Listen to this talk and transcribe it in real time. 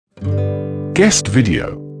Guest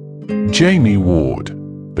video: Jamie Ward,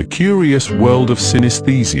 The Curious World of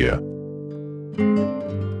Synaesthesia.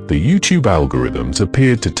 The YouTube algorithms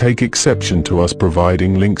appeared to take exception to us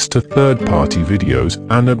providing links to third-party videos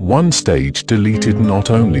and at one stage deleted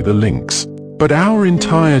not only the links, but our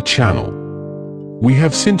entire channel. We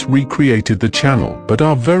have since recreated the channel but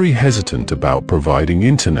are very hesitant about providing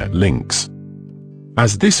internet links.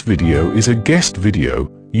 As this video is a guest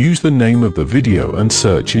video, use the name of the video and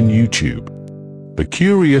search in YouTube. The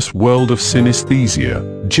Curious World of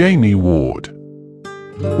Synaesthesia, Jamie Ward.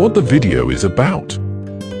 What the video is about.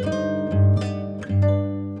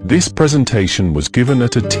 This presentation was given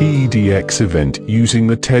at a TEDx event using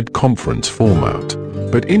the TED conference format,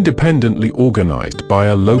 but independently organized by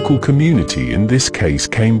a local community, in this case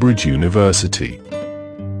Cambridge University.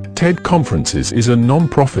 TED Conferences is a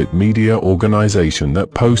non-profit media organization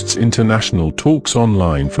that posts international talks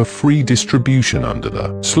online for free distribution under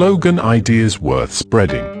the slogan "Ideas Worth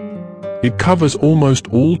Spreading." It covers almost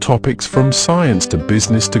all topics from science to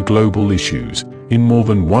business to global issues, in more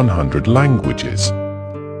than 100 languages.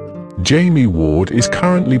 Jamie Ward is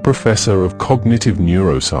currently Professor of Cognitive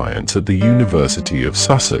Neuroscience at the University of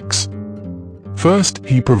Sussex. First,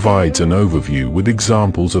 he provides an overview with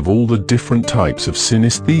examples of all the different types of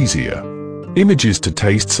synesthesia. Images to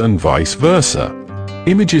tastes and vice versa.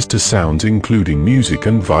 Images to sounds including music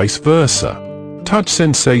and vice versa. Touch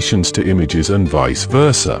sensations to images and vice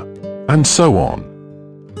versa. And so on.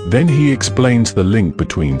 Then he explains the link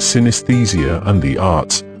between synesthesia and the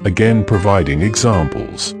arts, again providing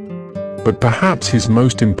examples. But perhaps his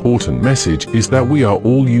most important message is that we are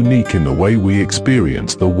all unique in the way we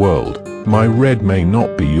experience the world. My red may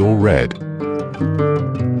not be your red.